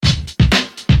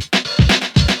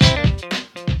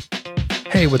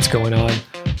Hey, what's going on?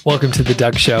 Welcome to The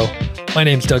Doug Show. My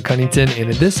name's Doug Cunnington,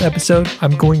 and in this episode,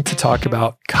 I'm going to talk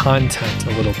about content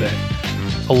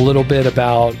a little bit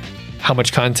about how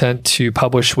much content to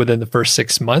publish within the first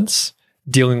 6 months,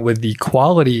 dealing with the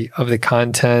quality of the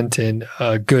content and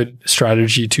a good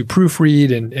strategy to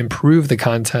proofread and improve the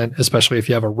content, especially if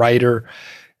you have a writer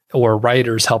or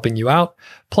writers helping you out,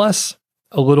 plus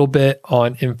a little bit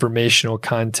on informational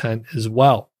content as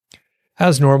well.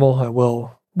 As normal, I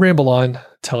will ramble on,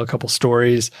 tell a couple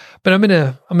stories, but I'm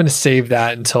gonna save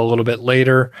that until a little bit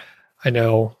later. I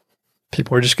know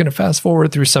people are just gonna fast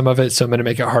forward through some of it, so I'm gonna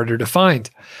make it harder to find.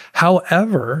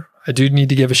 However, I do need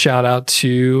to give a shout out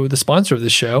to the sponsor of the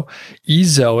show.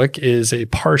 Ezoic is a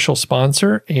partial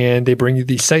sponsor, and they bring you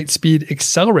the Site Speed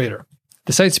Accelerator.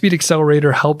 The Site Speed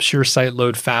Accelerator helps your site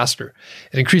load faster.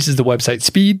 It increases the website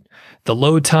speed, the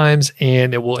load times,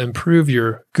 and it will improve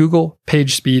your Google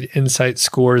PageSpeed Insight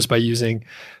scores by using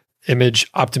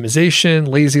image optimization,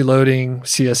 lazy loading,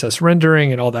 CSS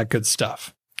rendering, and all that good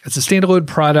stuff. It's a standalone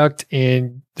product,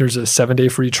 and there's a 7-day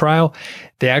free trial.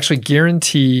 They actually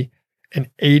guarantee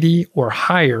an 80 or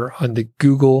higher on the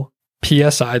Google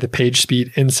PSI, the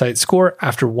PageSpeed Insight score,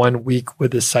 after 1 week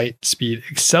with the Site Speed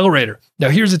Accelerator. Now,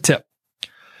 here's a tip.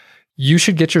 You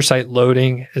should get your site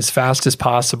loading as fast as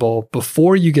possible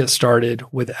before you get started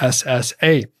with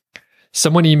SSA.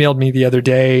 Someone emailed me the other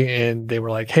day and they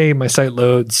were like, hey, my site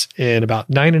loads in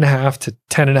about 9.5 to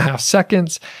 10.5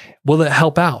 seconds. Will it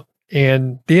help out?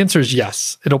 And the answer is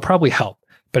yes, it'll probably help.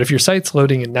 But if your site's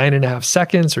loading in 9.5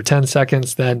 seconds or 10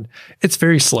 seconds, then it's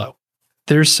very slow.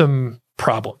 There's some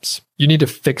problems. You need to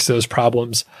fix those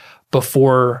problems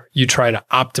before you try to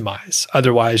optimize.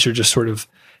 Otherwise, you're just sort of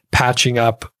patching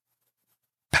up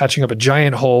a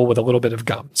giant hole with a little bit of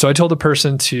gum. So I told the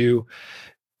person to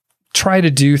try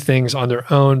to do things on their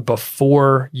own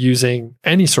before using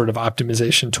any sort of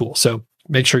optimization tool. So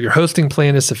make sure your hosting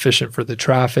plan is sufficient for the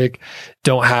traffic.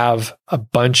 Don't have a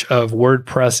bunch of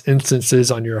WordPress instances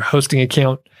on your hosting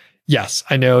account. Yes,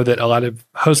 I know that a lot of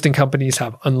hosting companies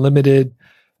have unlimited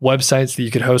websites that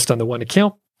you could host on the one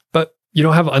account, but you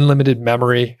don't have unlimited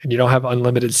memory and you don't have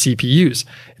unlimited CPUs.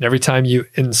 And every time you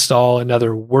install another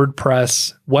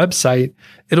WordPress website,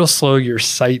 it'll slow your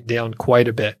site down quite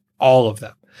a bit, all of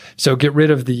them. So get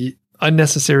rid of the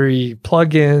unnecessary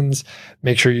plugins,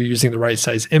 make sure you're using the right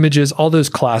size images, all those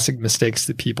classic mistakes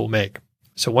that people make.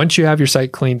 So once you have your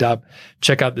site cleaned up,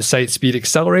 check out the Site Speed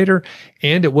Accelerator,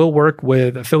 and it will work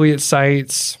with affiliate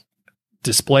sites,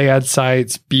 display ad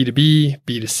sites, B2B,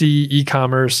 B2C,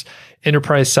 e-commerce,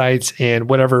 enterprise sites, and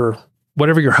whatever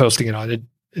you're hosting it on. It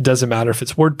doesn't matter if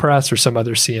it's WordPress or some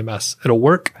other CMS. It'll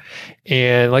work.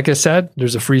 And like I said,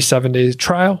 there's a free 7-day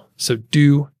trial, so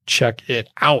do check it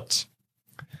out.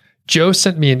 Joe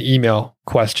sent me an email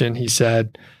question. He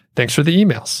said, thanks for the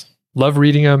emails. Love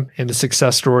reading them, and the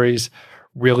success stories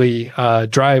really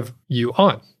drive you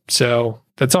on. So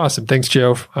that's awesome. Thanks,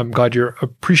 Joe. I'm glad you're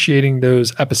appreciating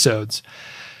those episodes.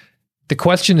 The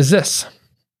question is this.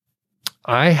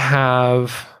 He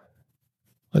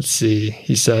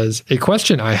says, a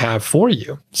question I have for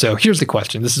you. So here's the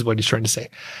question. This is what he's trying to say.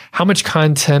 How much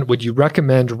content would you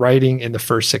recommend writing in the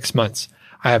first 6 months?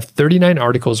 I have 39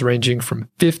 articles ranging from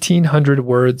 1,500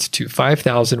 words to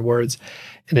 5,000 words,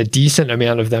 and a decent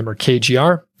amount of them are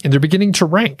KGR, and they're beginning to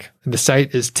rank. And the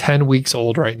site is 10 weeks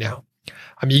old right now.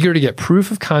 I'm eager to get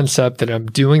proof of concept that I'm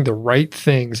doing the right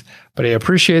things, but I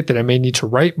appreciate that I may need to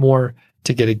write more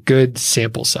to get a good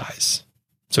sample size.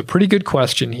 So pretty good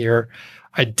question here.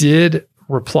 I did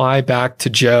reply back to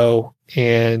Joe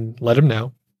and let him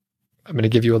know. I'm going to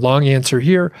give you a long answer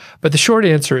here, but the short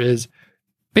answer is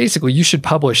basically you should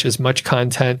publish as much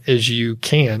content as you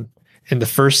can in the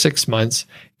first 6 months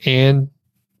and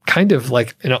kind of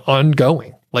like an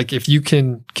ongoing. Like if you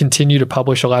can continue to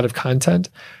publish a lot of content,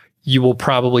 you will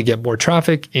probably get more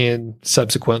traffic and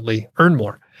subsequently earn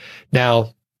more.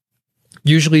 Now,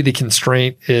 usually the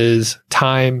constraint is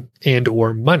time and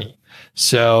or money.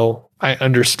 So I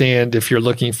understand if you're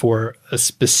looking for a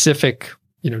specific,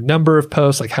 number of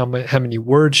posts, like how many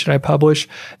words should I publish?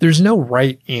 There's no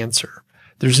right answer.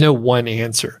 There's no one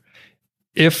answer.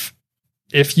 If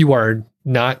you are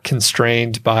not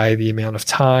constrained by the amount of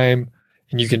time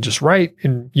and you can just write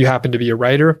and you happen to be a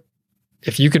writer,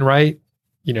 if you can write,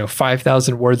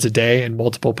 5,000 words a day and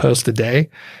multiple posts a day,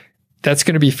 that's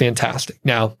going to be fantastic.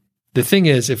 Now, the thing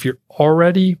is, if you're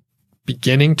already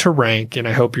beginning to rank, and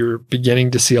I hope you're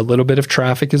beginning to see a little bit of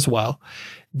traffic as well,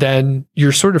 then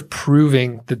you're sort of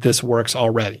proving that this works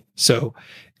already. So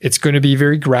it's going to be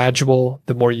very gradual.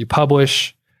 The more you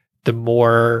publish, the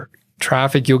more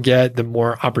traffic you'll get, the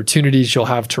more opportunities you'll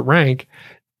have to rank.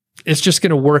 it's just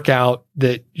going to work out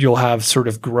that you'll have sort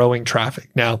of growing traffic.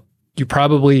 Now, you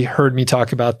probably heard me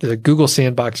talk about the Google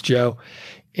Sandbox, Joe.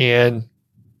 And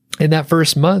in that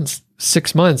first month,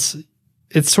 6 months,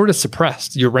 it's sort of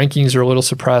suppressed. Your rankings are a little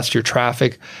suppressed. Your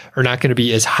traffic are not going to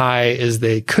be as high as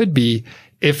they could be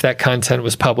if that content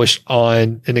was published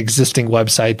on an existing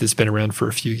website that's been around for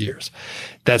a few years.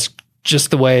 That's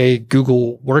just the way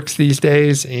Google works these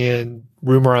days. And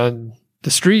rumor on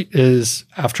the street is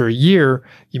after a year,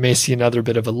 you may see another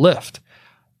bit of a lift.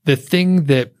 The thing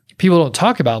that people don't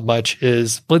talk about much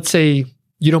is, let's say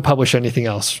you don't publish anything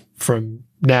else from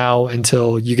now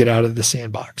until you get out of the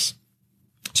sandbox.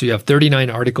 So you have 39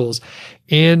 articles,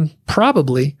 and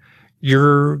probably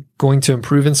you're going to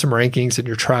improve in some rankings and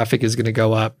your traffic is going to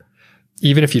go up.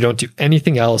 Even if you don't do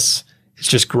anything else, it's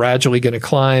just gradually going to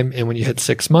climb. And when you hit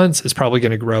 6 months, it's probably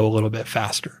going to grow a little bit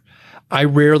faster. I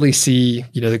rarely see,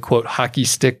 the quote hockey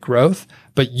stick growth,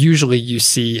 but usually you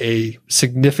see a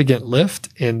significant lift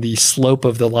and the slope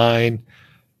of the line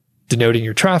denoting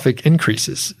your traffic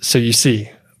increases. So you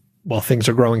see, well, things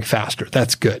are growing faster.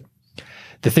 That's good.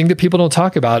 The thing that people don't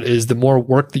talk about is the more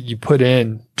work that you put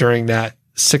in during that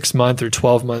 6 month or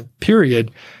 12-month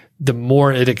period, the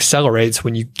more it accelerates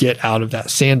when you get out of that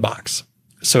sandbox.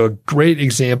 So a great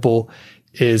example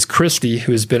is Christy,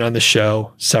 who has been on the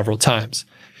show several times.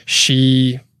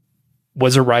 She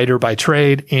was a writer by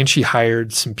trade and she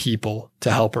hired some people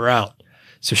to help her out.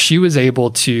 So she was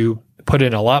able to put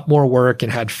in a lot more work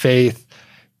and had faith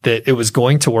that it was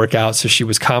going to work out. So she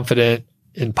was confident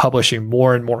in publishing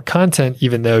more and more content,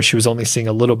 even though she was only seeing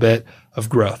a little bit of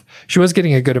growth. She was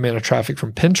getting a good amount of traffic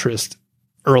from Pinterest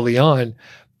early on,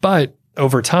 but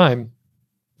over time,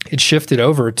 it shifted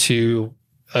over to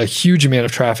a huge amount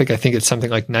of traffic. I think it's something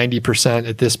like 90%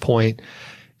 at this point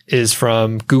is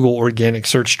from Google organic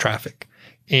search traffic.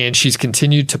 And she's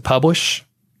continued to publish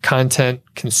content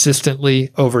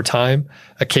consistently over time.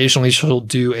 Occasionally, she'll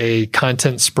do a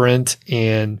content sprint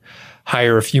and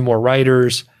hire a few more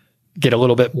writers, get a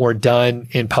little bit more done,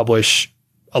 and publish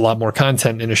a lot more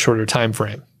content in a shorter time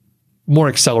frame, more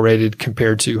accelerated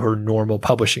compared to her normal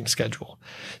publishing schedule.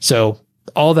 So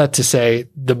all that to say,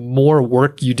 the more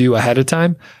work you do ahead of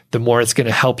time, the more it's going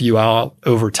to help you out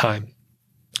over time.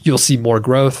 You'll see more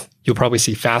growth. You'll probably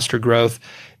see faster growth.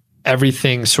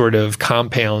 Everything sort of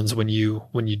compounds when you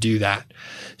do that.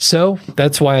 So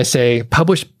that's why I say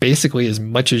publish basically as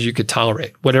much as you could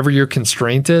tolerate. Whatever your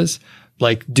constraint is,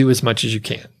 do as much as you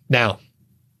can. Now,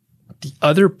 the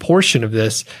other portion of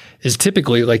this is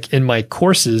typically in my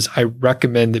courses, I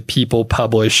recommend that people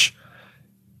publish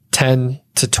 10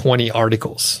 to 20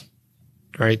 articles,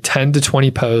 right? 10 to 20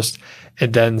 posts,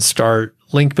 and then start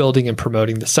link building and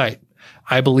promoting the site.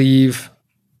 I believe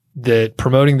that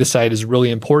promoting the site is really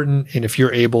important. And if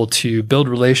you're able to build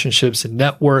relationships and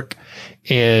network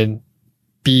and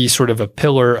be sort of a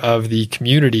pillar of the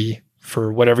community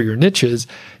for whatever your niche is,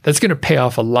 that's going to pay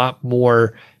off a lot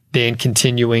more than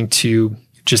continuing to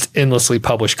just endlessly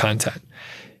publish content.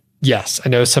 Yes, I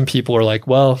know some people are like,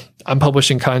 well, I'm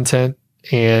publishing content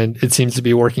and it seems to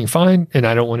be working fine and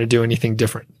I don't want to do anything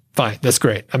different. Fine, that's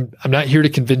great. I'm not here to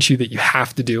convince you that you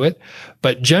have to do it.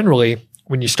 But generally,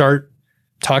 when you start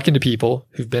talking to people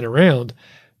who've been around,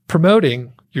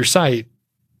 promoting your site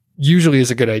usually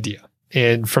is a good idea.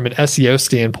 And from an SEO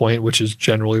standpoint, which is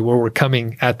generally where we're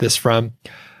coming at this from,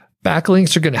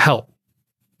 backlinks are going to help.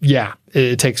 Yeah,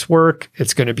 it takes work.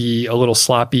 It's going to be a little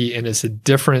sloppy and it's a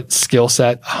different skill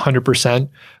set, 100%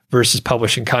 versus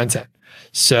publishing content.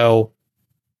 So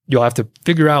you'll have to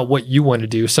figure out what you want to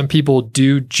do. Some people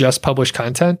do just publish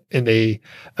content and they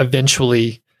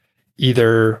eventually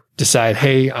either decide,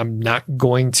 hey, I'm not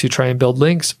going to try and build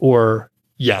links, or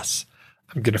yes,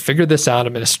 I'm going to figure this out.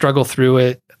 I'm going to struggle through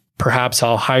it. Perhaps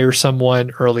I'll hire someone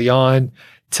early on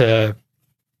to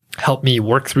help me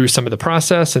work through some of the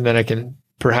process, and then I can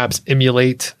perhaps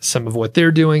emulate some of what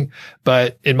they're doing.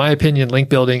 But in my opinion, link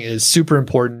building is super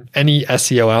important. Any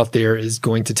SEO out there is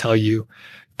going to tell you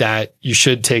that you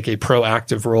should take a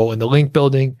proactive role in the link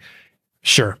building.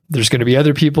 Sure, there's going to be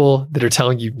other people that are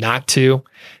telling you not to.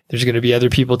 There's going to be other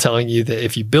people telling you that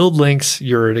if you build links,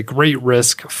 you're at a great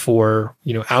risk for,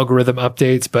 algorithm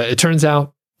updates. But it turns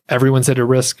out everyone's at a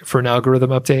risk for an algorithm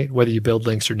update, whether you build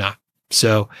links or not.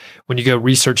 So when you go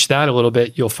research that a little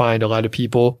bit, you'll find a lot of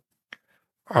people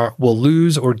will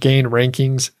lose or gain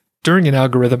rankings during an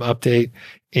algorithm update.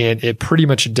 And it pretty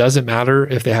much doesn't matter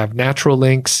if they have natural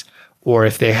links or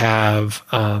if they have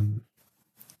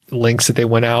links that they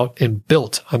went out and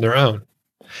built on their own.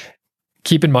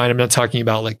 Keep in mind, I'm not talking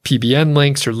about PBN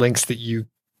links or links that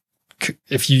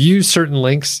if you use certain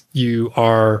links, you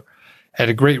are at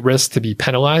a great risk to be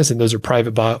penalized. And those are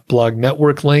private blog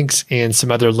network links and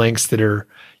some other links that are,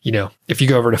 if you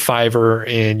go over to Fiverr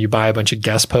and you buy a bunch of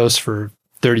guest posts for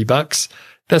 $30,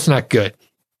 that's not good.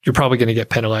 You're probably going to get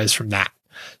penalized from that.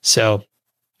 So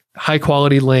high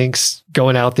quality links,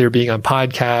 going out there, being on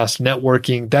podcasts,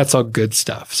 networking, that's all good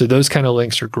stuff. So those kind of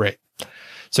links are great.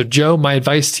 So Joe, my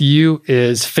advice to you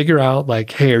is figure out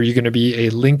like, hey, are you going to be a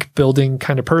link building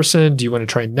kind of person? Do you want to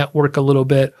try and network a little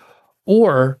bit?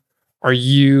 Or are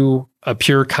you a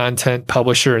pure content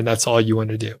publisher and that's all you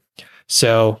want to do?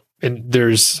 So, and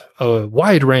there's a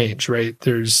wide range, right?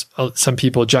 There's some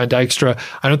people, John Dykstra,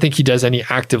 I don't think he does any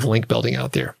active link building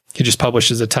out there. He just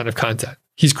publishes a ton of content.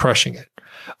 He's crushing it.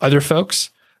 Other folks,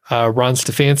 Ron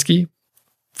Stefanski,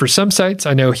 for some sites,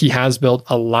 I know he has built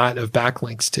a lot of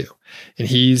backlinks too, and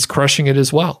he's crushing it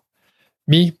as well.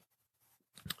 Me,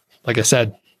 like I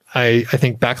said, I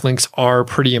think backlinks are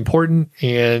pretty important,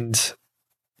 and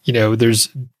there's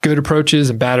good approaches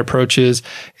and bad approaches,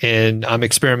 and I'm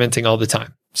experimenting all the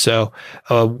time. So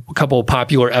a couple of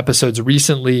popular episodes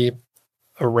recently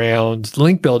around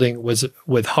link building was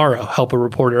with Haro, Help a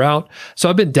Reporter Out. So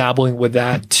I've been dabbling with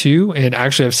that too. And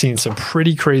actually I've seen some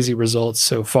pretty crazy results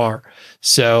so far.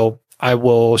 So I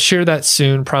will share that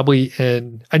soon, probably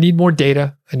I need more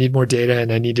data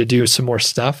and I need to do some more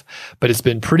stuff, but it's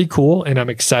been pretty cool. And I'm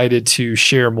excited to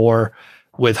share more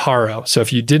with Haro. So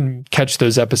if you didn't catch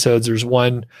those episodes, there's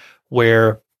one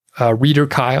where reader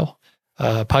Kyle,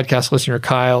 podcast listener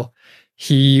Kyle,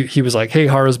 he was like, hey,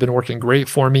 Haro's been working great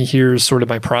for me. Here's sort of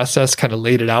my process, kind of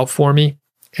laid it out for me.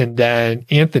 And then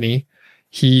Anthony,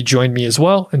 he joined me as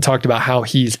well and talked about how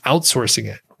he's outsourcing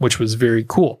it, which was very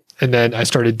cool. And then I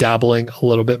started dabbling a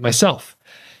little bit myself.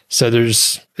 So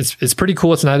it's pretty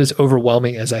cool. It's not as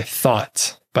overwhelming as I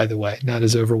thought, by the way, not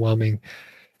as overwhelming.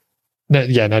 Not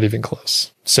even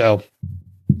close. So,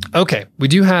 okay, we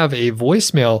do have a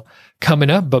voicemail coming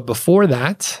up, but before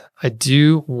that, I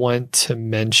do want to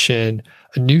mention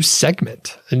a new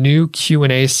segment, a new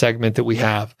Q&A segment that we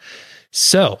have.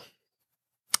 So,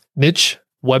 Niche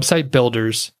Website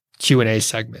Builders Q&A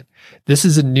segment. This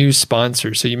is a new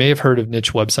sponsor, so you may have heard of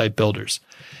Niche Website Builders.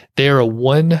 They are a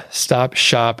one-stop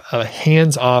shop, a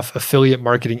hands-off affiliate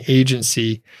marketing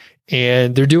agency,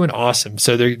 and they're doing awesome.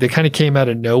 So they kind of came out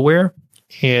of nowhere,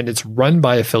 and it's run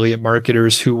by affiliate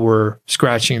marketers who were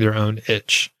scratching their own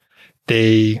itch.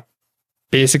 They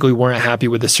basically weren't happy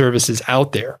with the services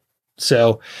out there.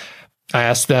 So I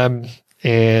asked them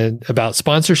about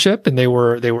sponsorship, and they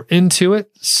were into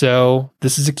it. So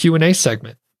this is a Q&A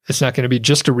segment. It's not going to be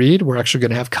just a read. We're actually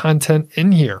going to have content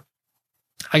in here.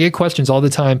 I get questions all the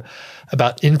time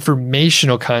about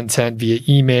informational content via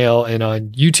email and on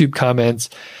YouTube comments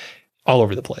all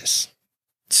over the place.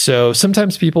 So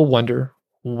sometimes people wonder,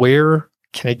 where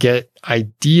can I get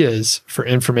ideas for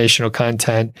informational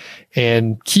content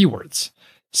and keywords?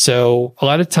 So a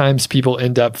lot of times people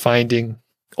end up finding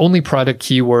only product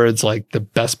keywords like the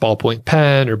best ballpoint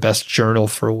pen or best journal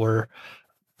for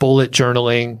bullet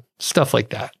journaling, stuff like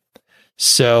that.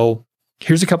 So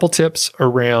here's a couple tips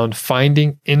around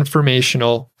finding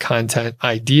informational content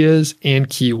ideas and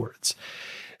keywords.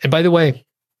 And by the way,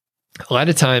 a lot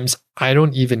of times I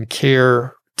don't even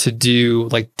care to do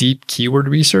like deep keyword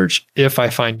research if I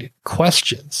find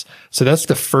questions. So that's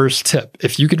the first tip.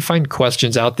 If you can find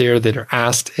questions out there that are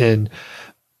asked in,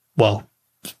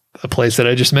 a place that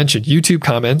I just mentioned, YouTube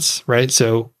comments, right?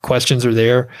 So questions are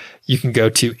there. You can go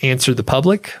to Answer the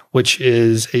Public, which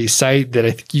is a site that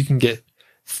I think you can get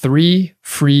 3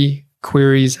 free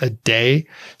queries a day.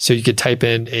 So you could type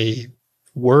in a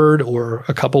word or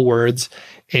a couple words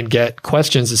and get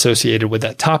questions associated with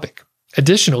that topic.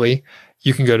 Additionally,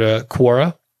 you can go to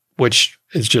Quora, which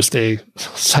is just a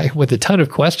site with a ton of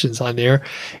questions on there,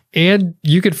 and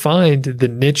you could find the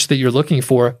niche that you're looking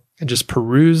for and just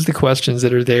peruse the questions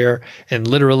that are there and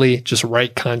literally just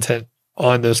write content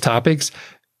on those topics.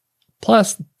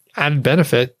 Plus, added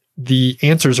benefit, the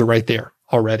answers are right there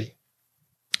already.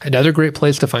 Another great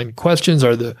place to find questions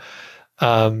are the,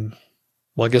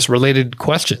 related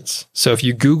questions. So if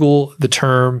you Google the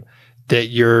term that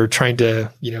you're trying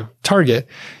to, target,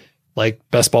 like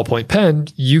best ballpoint pen,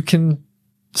 you can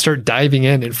start diving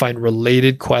in and find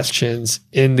related questions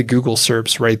in the Google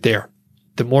SERPs right there.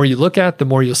 The more you look at, the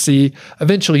more you'll see.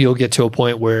 Eventually, you'll get to a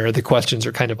point where the questions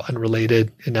are kind of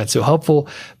unrelated and not so helpful.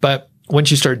 But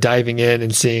once you start diving in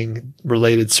and seeing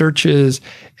related searches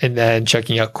and then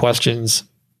checking out questions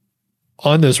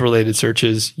on those related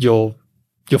searches, you'll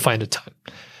find a ton.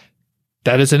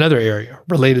 That is another area,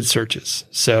 related searches.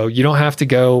 So you don't have to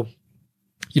go,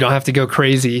 You don't have to go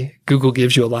crazy. Google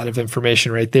gives you a lot of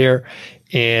information right there.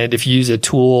 And if you use a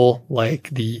tool like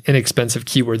the Inexpensive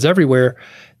Keywords Everywhere,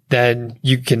 then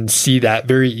you can see that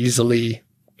very easily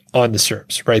on the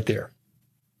SERPs right there.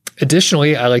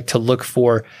 Additionally, I like to look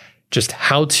for just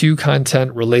how-to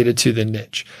content related to the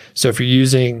niche. So if you're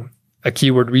using a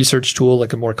keyword research tool,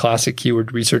 like a more classic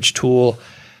keyword research tool,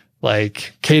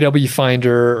 like KW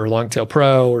Finder or Longtail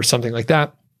Pro or something like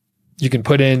that, you can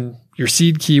put in your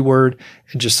seed keyword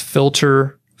and just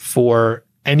filter for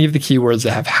any of the keywords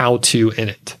that have how-to in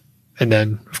it. And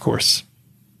then, of course,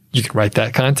 you can write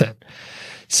that content.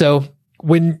 So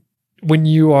when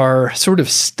you are sort of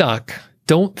stuck,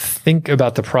 don't think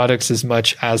about the products as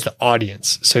much as the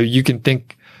audience. So you can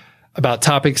think about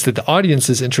topics that the audience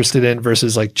is interested in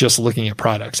versus like just looking at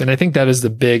products. And I think that is the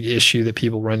big issue that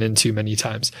people run into many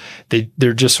times.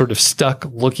 They're just sort of stuck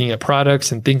looking at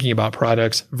products and thinking about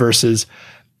products versus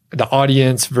the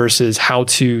audience versus how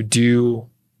to do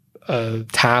a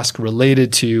task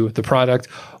related to the product.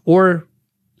 Or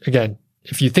again,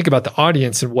 if you think about the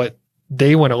audience and what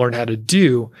they want to learn how to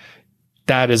do,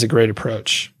 that is a great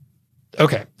approach.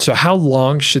 Okay, so how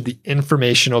long should the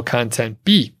informational content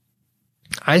be?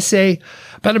 I say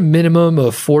about a minimum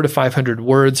of 400 to 500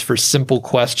 words for simple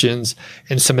questions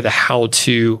and some of the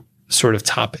how-to sort of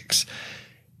topics.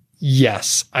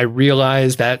 Yes, I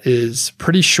realize that is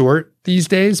pretty short these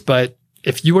days, but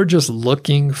if you are just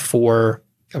looking for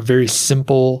a very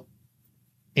simple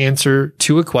answer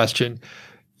to a question,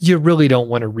 you really don't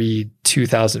want to read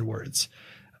 2,000 words.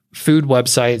 Food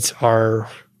websites are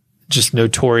just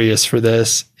notorious for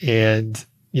this. And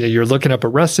you're looking up a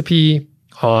recipe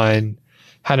on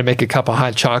how to make a cup of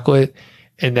hot chocolate,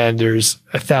 and then there's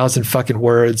 1,000 fucking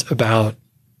words about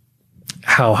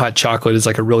how hot chocolate is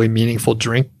like a really meaningful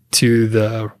drink to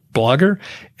the blogger.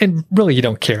 And really, you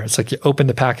don't care. It's like you open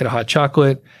the packet of hot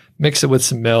chocolate, mix it with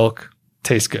some milk,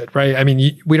 tastes good, right? I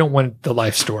mean, we don't want the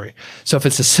life story. So if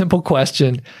it's a simple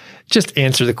question, just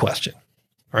answer the question.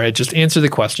 All right, just answer the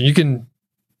question. You can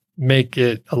make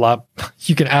it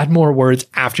you can add more words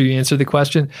after you answer the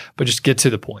question, but just get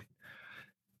to the point.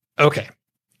 Okay.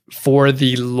 For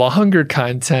the longer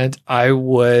content, I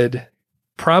would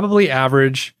probably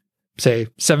average, say,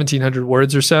 1,700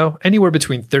 words or so. Anywhere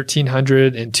between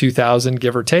 1,300 and 2,000,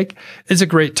 give or take, is a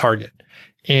great target.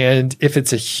 And if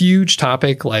it's a huge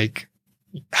topic like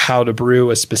how to brew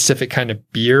a specific kind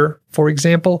of beer, for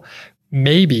example,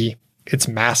 maybe it's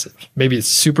massive. Maybe it's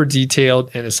super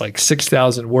detailed and it's like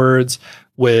 6,000 words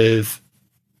with,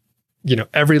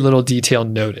 every little detail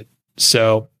noted.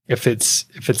 So if it's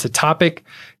a topic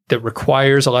that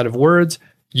requires a lot of words,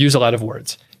 use a lot of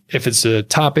words. If it's a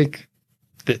topic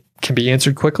that can be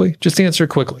answered quickly, just answer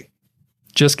quickly.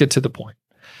 Just get to the point.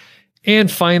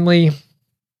 And finally,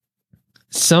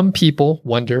 some people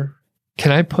wonder,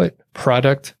 can I put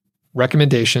product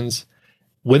recommendations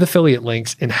with affiliate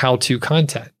links in how-to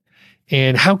content?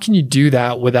 And how can you do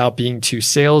that without being too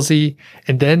salesy?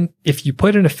 And then if you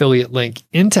put an affiliate link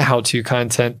into how-to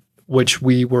content, which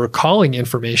we were calling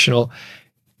informational,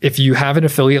 if you have an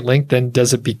affiliate link, then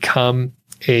does it become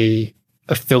a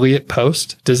affiliate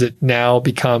post? Does it now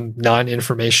become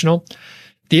non-informational?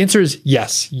 The answer is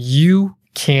yes, you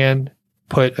can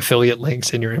put affiliate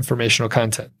links in your informational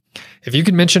content. If you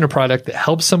can mention a product that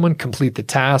helps someone complete the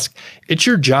task, it's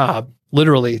your job,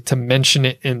 literally, to mention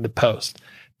it in the post.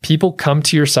 People come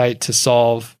to your site to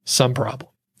solve some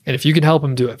problem. And if you can help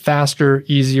them do it faster,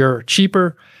 easier, or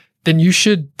cheaper, then you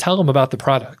should tell them about the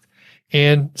product.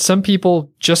 And some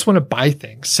people just want to buy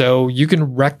things, so you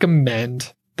can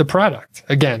recommend the product.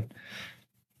 Again,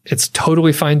 it's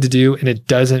totally fine to do, and it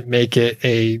doesn't make it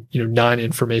a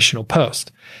non-informational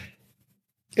post.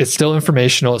 It's still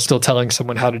informational. It's still telling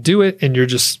someone how to do it, and you're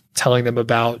just telling them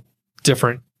about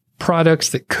different products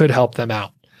that could help them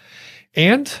out.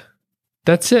 And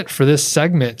that's it for this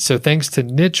segment. So thanks to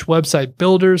Niche Website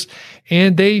Builders,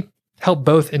 and they help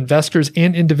both investors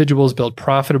and individuals build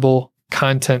profitable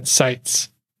content sites.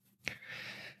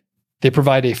 They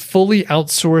provide a fully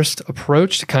outsourced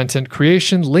approach to content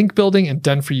creation, link building, and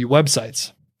done-for-you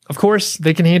websites. Of course,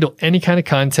 they can handle any kind of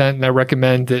content, and I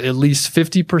recommend that at least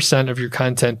 50% of your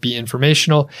content be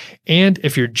informational. And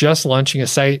if you're just launching a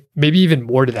site, maybe even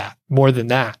more than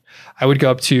that. I would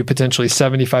go up to potentially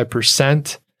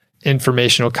 75%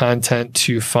 informational content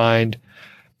to find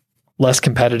less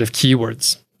competitive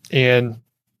keywords. And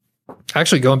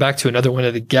actually, going back to another one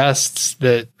of the guests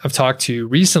that I've talked to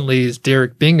recently is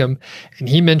Derek Bingham, and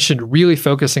he mentioned really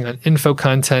focusing on info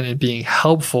content and being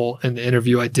helpful in the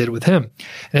interview I did with him.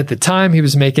 And at the time, he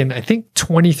was making, I think,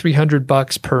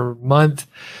 $2,300 per month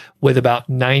with about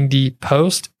 90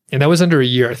 posts, and that was under a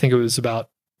year. I think it was about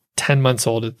 10 months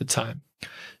old at the time.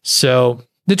 So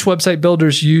niche website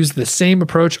builders use the same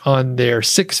approach on their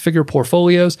six-figure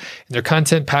portfolios, and their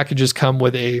content packages come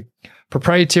with a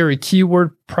proprietary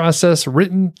keyword process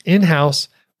written in-house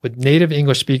with native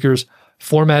English speakers,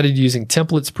 formatted using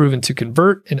templates proven to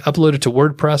convert, and uploaded to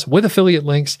WordPress with affiliate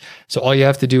links. So all you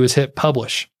have to do is hit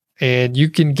publish, and you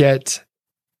can get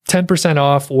 10%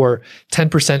 off or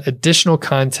 10% additional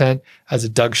content as a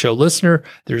Doug Show listener.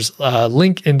 There's a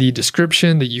link in the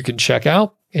description that you can check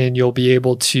out, and you'll be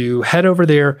able to head over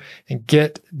there and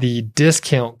get the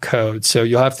discount code. So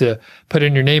you'll have to put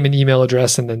in your name and email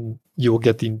address, and then you will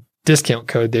get the discount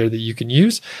code there that you can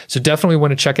use. So definitely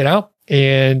want to check it out.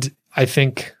 And I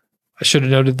think I should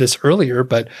have noted this earlier,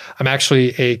 but I'm actually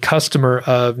a customer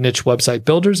of Niche Website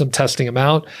Builders. I'm testing them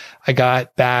out. I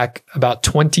got back about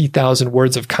 20,000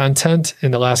 words of content in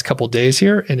the last couple of days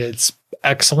here, and it's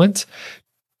excellent.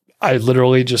 I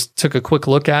literally just took a quick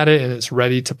look at it and it's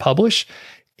ready to publish.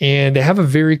 And they have a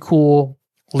very cool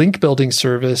link building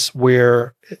service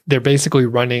where they're basically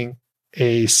running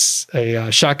a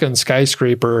Shotgun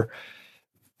Skyscraper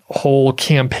whole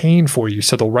campaign for you.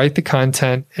 So they'll write the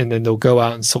content and then they'll go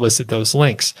out and solicit those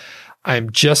links.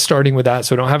 I'm just starting with that,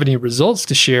 so I don't have any results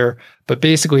to share, but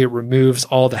basically it removes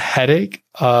all the headache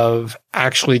of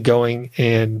actually going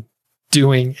and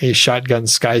doing a Shotgun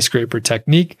Skyscraper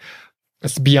technique.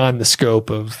 That's beyond the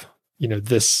scope of,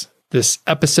 this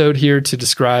episode here to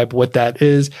describe what that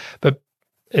is. But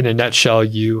in a nutshell,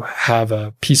 you have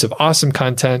a piece of awesome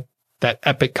content, that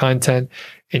epic content,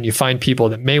 and you find people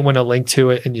that may want to link to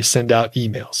it, and you send out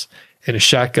emails in a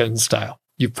shotgun style.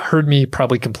 You've heard me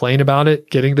probably complain about it,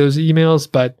 getting those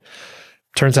emails, but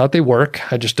turns out they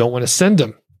work. I just don't want to send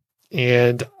them.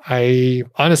 And I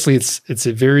honestly, it's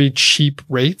a very cheap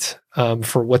rate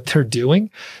for what they're doing.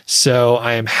 So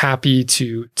I am happy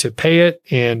to pay it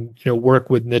and work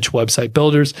with Niche Website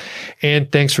Builders.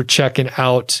 And thanks for checking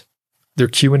out their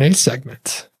Q&A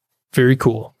segment. Very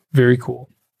cool. Very cool.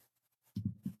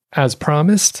 As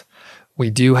promised, we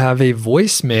do have a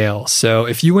voicemail. So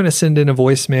if you want to send in a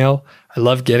voicemail, I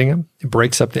love getting them. It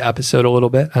breaks up the episode a little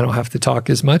bit. I don't have to talk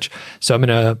as much. So I'm going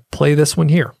to play this one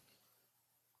here.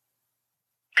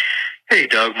 Hey,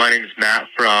 Doug. My name is Matt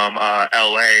from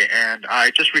LA, and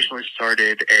I just recently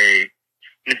started a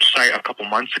niche site a couple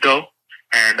months ago,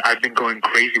 and I've been going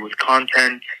crazy with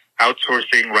content,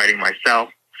 outsourcing, writing myself.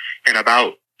 In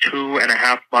about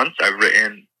 2.5 months, I've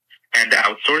written and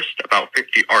outsourced about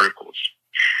 50 articles.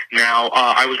 Now,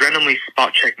 I was randomly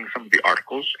spot checking some of the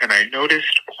articles, and I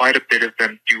noticed quite a bit of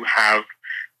them do have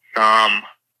some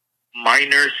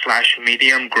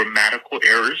minor/medium grammatical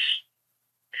errors.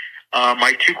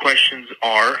 My two questions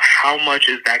are, how much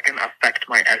is that going to affect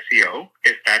my SEO,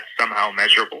 if that's somehow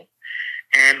measurable?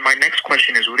 And my next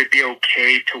question is, would it be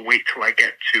okay to wait till I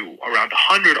get to around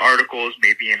 100 articles,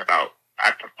 maybe at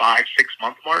the 5-6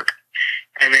 month mark,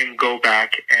 and then go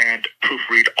back and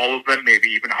proofread all of them, maybe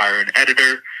even hire an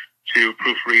editor to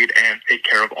proofread and take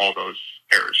care of all those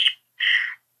errors?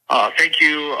 Thank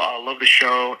you. Love the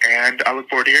show, and I look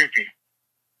forward to hearing from you.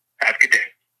 Have a good day.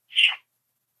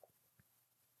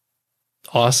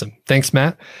 Awesome. Thanks,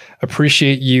 Matt.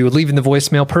 Appreciate you leaving the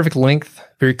voicemail. Perfect length.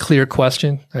 Very clear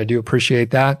question. I do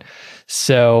appreciate that.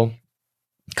 So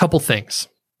a couple things.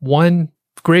 One,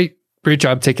 great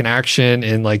job taking action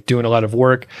and doing a lot of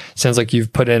work. Sounds like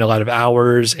you've put in a lot of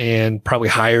hours and probably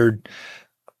hired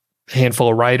a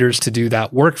handful of writers to do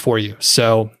that work for you.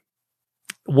 So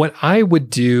what I would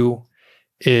do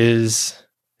is,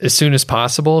 as soon as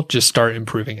possible, just start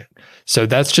improving it. So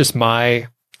that's just my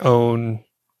own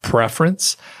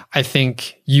preference. I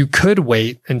think you could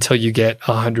wait until you get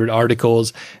 100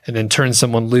 articles and then turn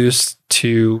someone loose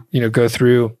to, go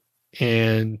through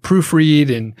and proofread.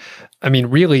 And I mean,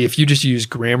 really, if you just use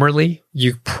Grammarly,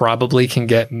 you probably can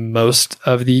get most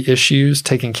of the issues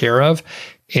taken care of,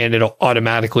 and it'll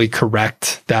automatically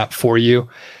correct that for you.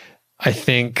 I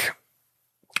think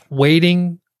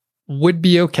waiting would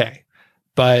be okay,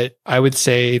 but I would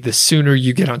say the sooner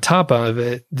you get on top of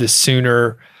it, the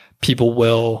sooner people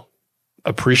will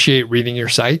appreciate reading your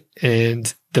site.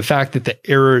 And the fact that the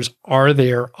errors are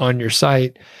there on your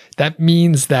site, that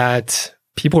means that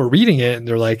people are reading it and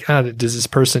they're like, does this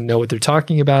person know what they're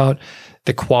talking about?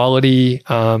 The quality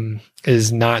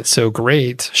is not so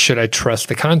great. Should I trust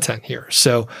the content here?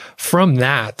 So from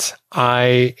that,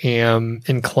 I am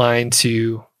inclined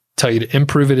to tell you to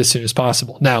improve it as soon as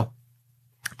possible. Now,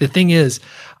 the thing is,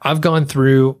 I've gone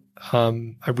through,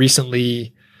 I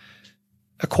recently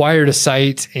acquired a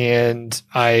site and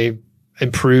I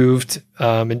improved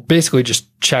and basically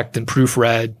just checked and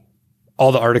proofread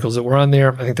all the articles that were on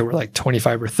there. I think there were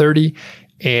 25 or 30.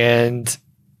 And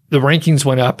the rankings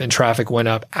went up and traffic went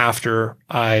up after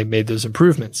I made those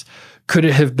improvements. Could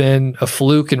it have been a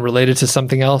fluke and related to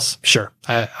something else? Sure.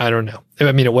 I don't know.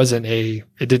 I mean,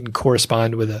 it didn't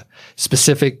correspond with a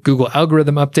specific Google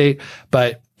algorithm update,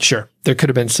 but sure, there could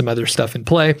have been some other stuff in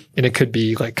play, and it could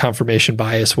be like confirmation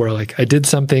bias where like I did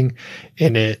something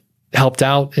and it helped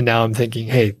out, and now I'm thinking,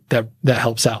 hey, that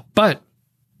helps out. But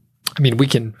I mean, we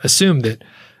can assume that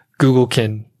Google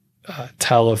can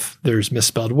tell if there's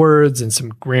misspelled words and some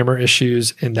grammar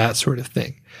issues and that sort of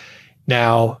thing.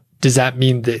 Now, does that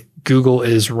mean that Google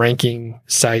is ranking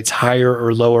sites higher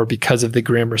or lower because of the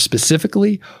grammar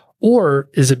specifically, or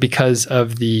is it because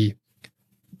of the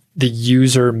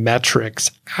user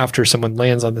metrics after someone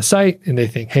lands on the site and they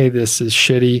think, hey, this is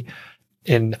shitty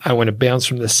and I want to bounce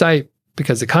from the site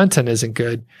because the content isn't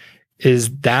good?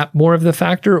 Is that more of the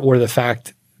factor, or the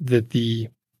fact that the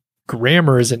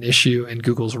grammar is an issue and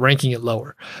Google's ranking it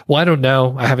lower? Well, I don't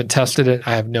know. I haven't tested it.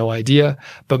 I have no idea.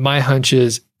 But my hunch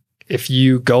is if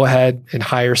you go ahead and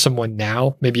hire someone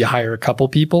now, maybe you hire a couple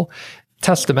people,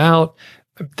 test them out,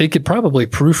 they could probably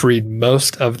proofread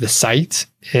most of the site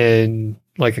in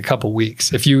like a couple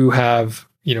weeks. If you have,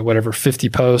 50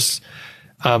 posts,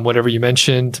 whatever you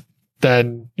mentioned,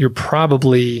 then you're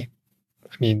probably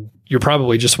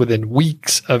just within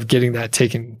weeks of getting that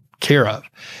taken care of.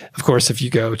 Of course, if you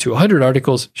go to 100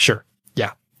 articles, sure.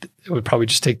 Yeah. It would probably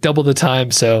just take double the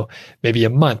time. So maybe a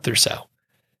month or so,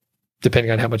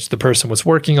 depending on how much the person was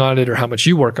working on it or how much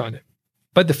you work on it.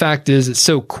 But the fact is, it's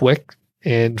so quick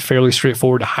and fairly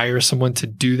straightforward to hire someone to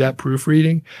do that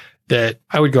proofreading that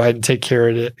I would go ahead and take care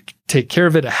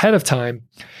of it ahead of time,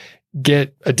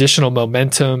 get additional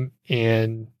momentum.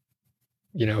 And,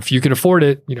 if you can afford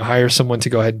it, hire someone to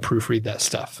go ahead and proofread that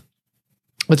stuff.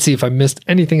 Let's see if I missed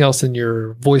anything else in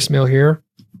your voicemail here.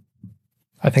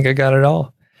 I think I got it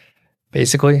all.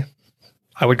 Basically,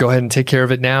 I would go ahead and take care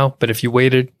of it now, but if you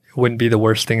waited, it wouldn't be the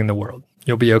worst thing in the world.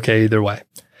 You'll be okay either way.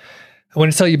 I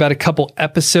want to tell you about a couple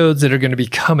episodes that are going to be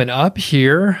coming up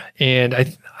here, and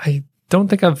I don't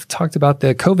think I've talked about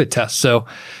the COVID test. So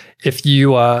if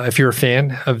you're a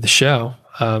fan of the show,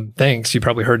 thanks. You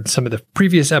probably heard some of the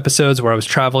previous episodes where I was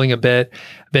traveling a bit.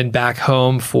 I've been back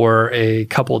home for a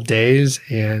couple of days,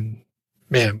 and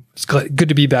man, it's good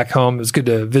to be back home. It was good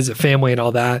to visit family and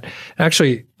all that.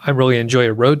 Actually, I really enjoy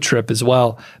a road trip as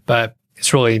well, but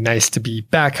it's really nice to be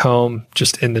back home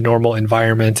just in the normal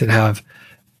environment and have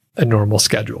a normal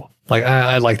schedule. Like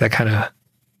I like that kind of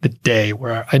the day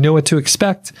where I know what to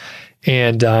expect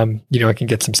and, I can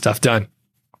get some stuff done.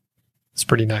 It's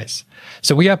pretty nice.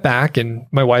 So we got back, and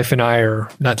my wife and I are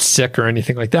not sick or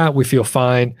anything like that. We feel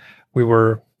fine. We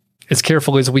were as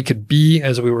careful as we could be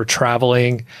as we were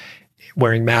traveling,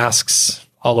 wearing masks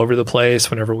all over the place.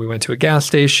 Whenever we went to a gas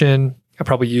station, I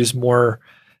probably used more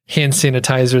hand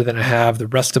sanitizer than I have the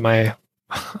rest of my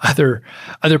other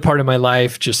part of my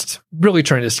life, just really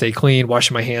trying to stay clean,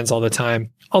 washing my hands all the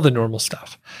time, all the normal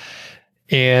stuff.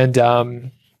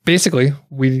 And basically,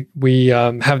 we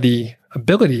have the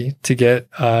ability to get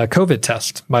a COVID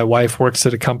test. My wife works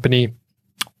at a company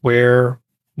where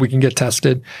we can get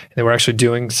tested, and they were actually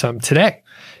doing some today.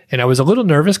 And I was a little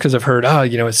nervous because I've heard,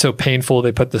 it's so painful.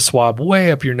 They put the swab way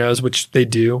up your nose, which they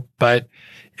do, but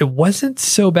it wasn't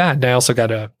so bad. And I also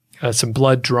got some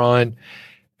blood drawn.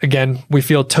 Again, we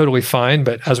feel totally fine,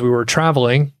 but as we were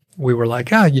traveling, we were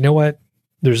like, you know what?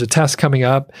 There's a test coming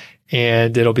up,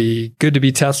 and it'll be good to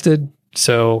be tested.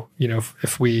 So,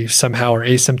 if we somehow are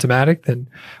asymptomatic, then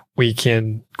we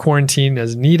can quarantine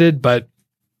as needed. But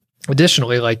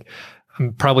additionally,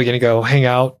 I'm probably going to go hang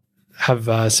out,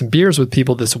 have some beers with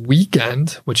people this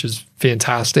weekend, which is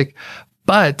fantastic.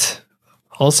 But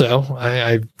also,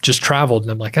 I just traveled,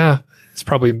 and I'm like, it's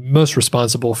probably most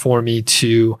responsible for me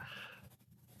to,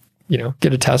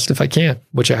 get a test if I can,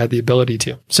 which I had the ability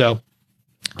to. So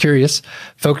curious,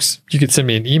 folks, you could send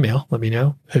me an email. Let me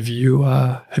know. Have you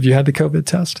had the COVID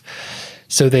test?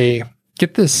 So they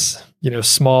get this,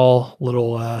 small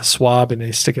little swab, and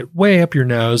they stick it way up your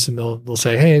nose, and they'll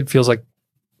say, hey, it feels like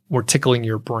we're tickling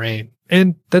your brain.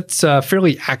 And that's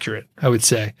fairly accurate, I would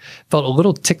say. Felt a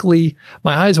little tickly.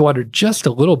 My eyes watered just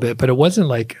a little bit, but it wasn't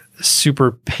like a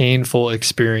super painful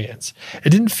experience.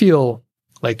 It didn't feel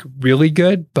like really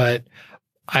good, but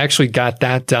I actually got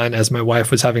that done as my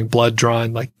wife was having blood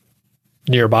drawn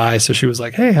nearby. So she was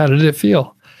like, hey, how did it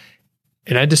feel?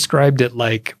 And I described it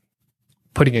like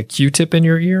putting a Q-tip in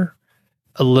your ear,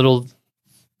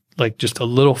 just a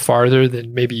little farther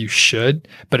than maybe you should,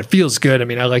 but it feels good. I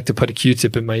mean, I like to put a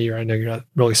Q-tip in my ear. I know you're not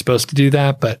really supposed to do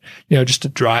that, but just to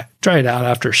dry it out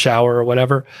after a shower or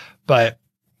whatever. But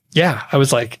yeah, I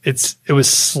was like, it was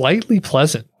slightly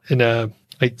pleasant in a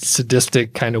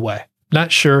sadistic kind of way.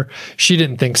 Not sure. She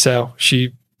didn't think so.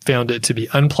 She found it to be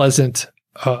unpleasant,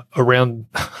 around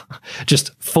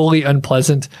just fully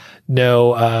unpleasant.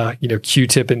 No,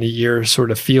 Q-tip in the ear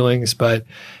sort of feelings. But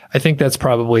I think that's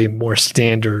probably more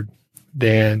standard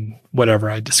than whatever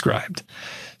I described.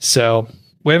 So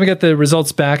we haven't got the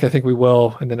results back. I think we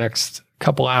will in the next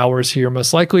couple hours here,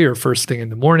 most likely, or first thing in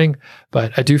the morning.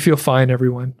 But I do feel fine,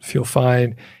 everyone. Feel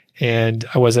fine. And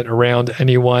I wasn't around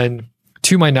anyone,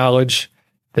 to my knowledge,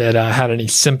 that had any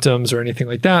symptoms or anything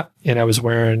like that. And I was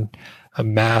wearing a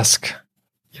mask,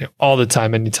 all the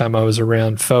time, anytime I was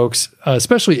around folks,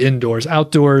 especially indoors.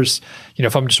 Outdoors,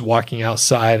 if I'm just walking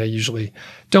outside, I usually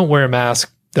don't wear a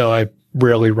mask, though I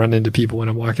rarely run into people when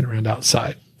I'm walking around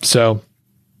outside. So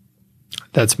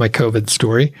that's my COVID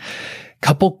story.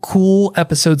 Couple cool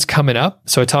episodes coming up.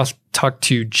 So I talked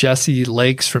to Jesse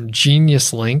Lakes from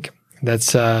Genius Link.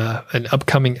 That's an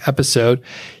upcoming episode.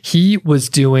 He was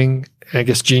doing, I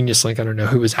guess Genius Link, I don't know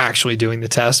who was actually doing the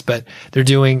test, but they're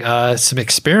doing some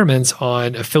experiments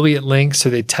on affiliate links. So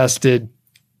they tested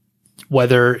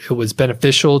whether it was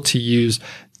beneficial to use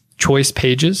choice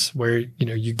pages, where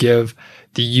you give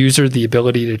the user the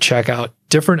ability to check out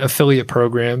different affiliate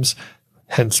programs,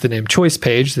 hence the name choice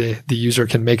page. The user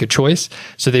can make a choice.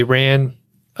 So they ran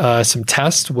some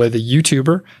tests with a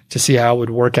YouTuber to see how it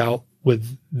would work out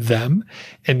with them.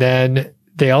 And then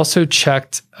they also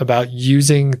checked about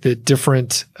using the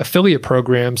different affiliate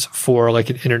programs for like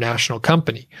an international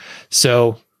company.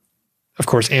 So of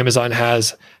course, Amazon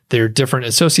has their different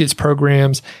associates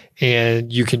programs,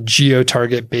 and you can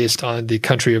geo-target based on the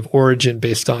country of origin,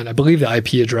 based on, I believe, the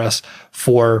IP address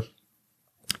for,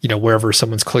 wherever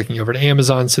someone's clicking over to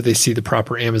Amazon, so they see the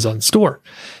proper Amazon store.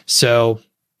 So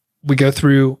we go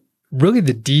through really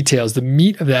the details. The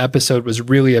meat of the episode was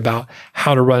really about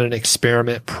how to run an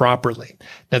experiment properly.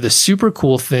 Now, the super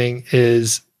cool thing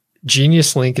is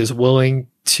Genius Link is willing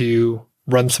to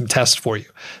run some tests for you.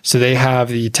 So they have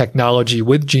the technology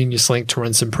with Genius Link to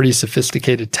run some pretty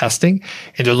sophisticated testing,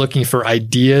 and they're looking for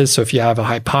ideas. So if you have a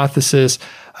hypothesis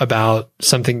about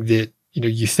something that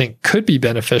you think could be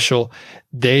beneficial,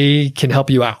 they can help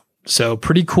you out. So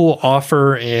pretty cool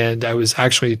offer. And I was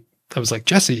like,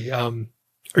 Jesse, are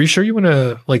you sure you want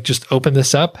to just open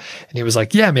this up? And he was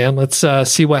like, yeah, man, let's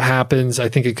see what happens. I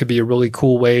think it could be a really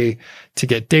cool way to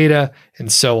get data and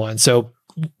so on. So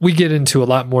we get into a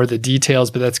lot more of the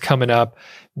details, but that's coming up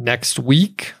next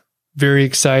week. Very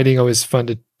exciting. Always fun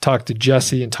to talk to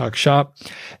Jesse and talk shop.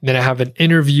 And then I have an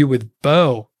interview with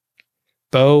Bo.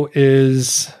 Bo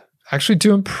is actually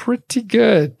doing pretty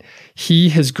good. He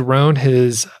has grown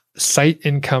his site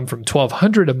income from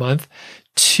 $1,200 a month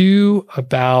to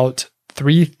about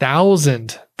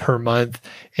 $3,000 per month,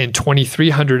 and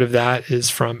 $2,300 of that is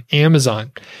from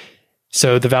Amazon.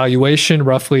 So the valuation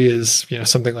roughly is,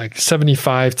 something like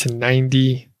 $75,000 to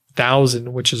 $90,000,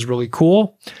 which is really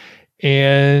cool.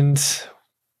 And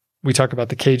we talk about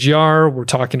the KGR. We're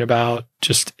talking about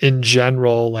just in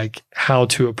general, like how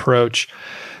to approach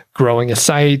growing a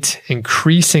site,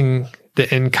 increasing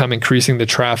the income, increasing the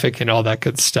traffic, and all that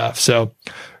good stuff. So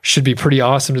should be pretty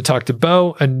awesome to talk to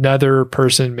Bo, another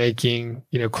person making,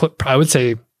 I would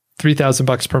say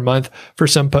 $3,000 per month. For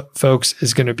some folks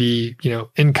is going to be,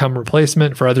 income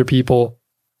replacement. For other people,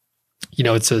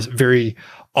 it's a very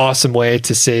awesome way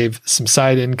to save some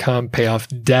side income, pay off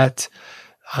debt,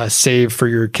 save for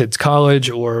your kids' college,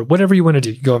 or whatever you want to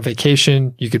do. You go on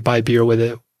vacation, you could buy beer with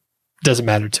it. Doesn't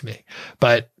matter to me.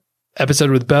 But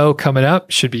episode with Bo coming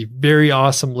up should be very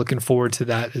awesome. Looking forward to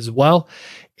that as well.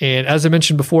 And as I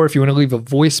mentioned before, if you want to leave a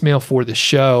voicemail for the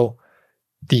show,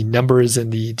 the number is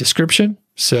in the description.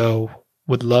 So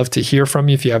would love to hear from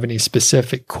you if you have any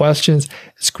specific questions.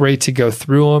 It's great to go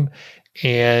through them.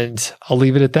 And I'll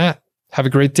leave it at that. Have a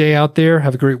great day out there.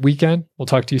 Have a great weekend. We'll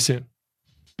talk to you soon.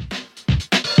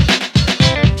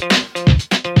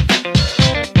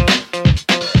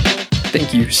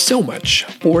 Thank you so much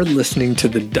for listening to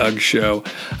The Doug Show.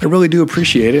 I really do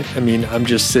appreciate it. I mean, I'm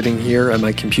just sitting here on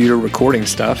my computer recording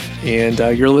stuff, and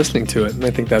you're listening to it, and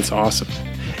I think that's awesome.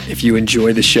 If you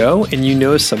enjoy the show and you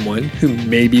know someone who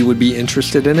maybe would be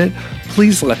interested in it,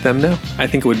 please let them know. I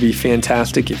think it would be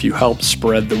fantastic if you help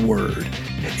spread the word.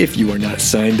 If you are not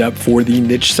signed up for the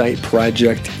Niche Site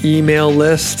Project email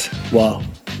list, well,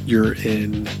 you're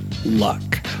in luck.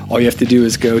 All you have to do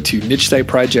is go to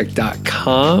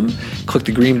nichesiteproject.com, click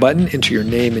the green button, enter your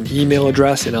name and email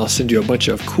address, and I'll send you a bunch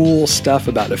of cool stuff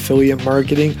about affiliate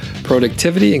marketing,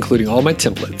 productivity, including all my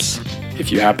templates.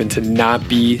 If you happen to not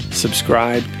be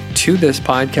subscribed to this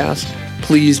podcast,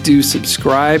 please do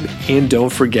subscribe, and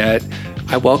don't forget,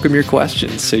 I welcome your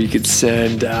questions. So you could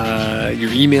send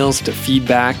your emails to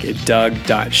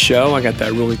feedback@doug.show. I got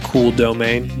that really cool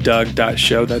domain,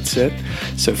 doug.show. That's it.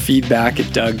 So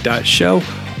feedback@doug.show.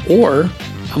 Or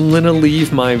I'm going to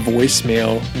leave my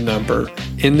voicemail number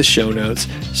in the show notes.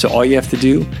 So all you have to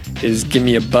do is give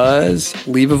me a buzz,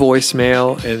 leave a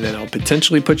voicemail, and then I'll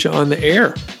potentially put you on the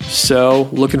air. So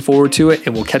looking forward to it,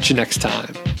 and we'll catch you next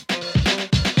time.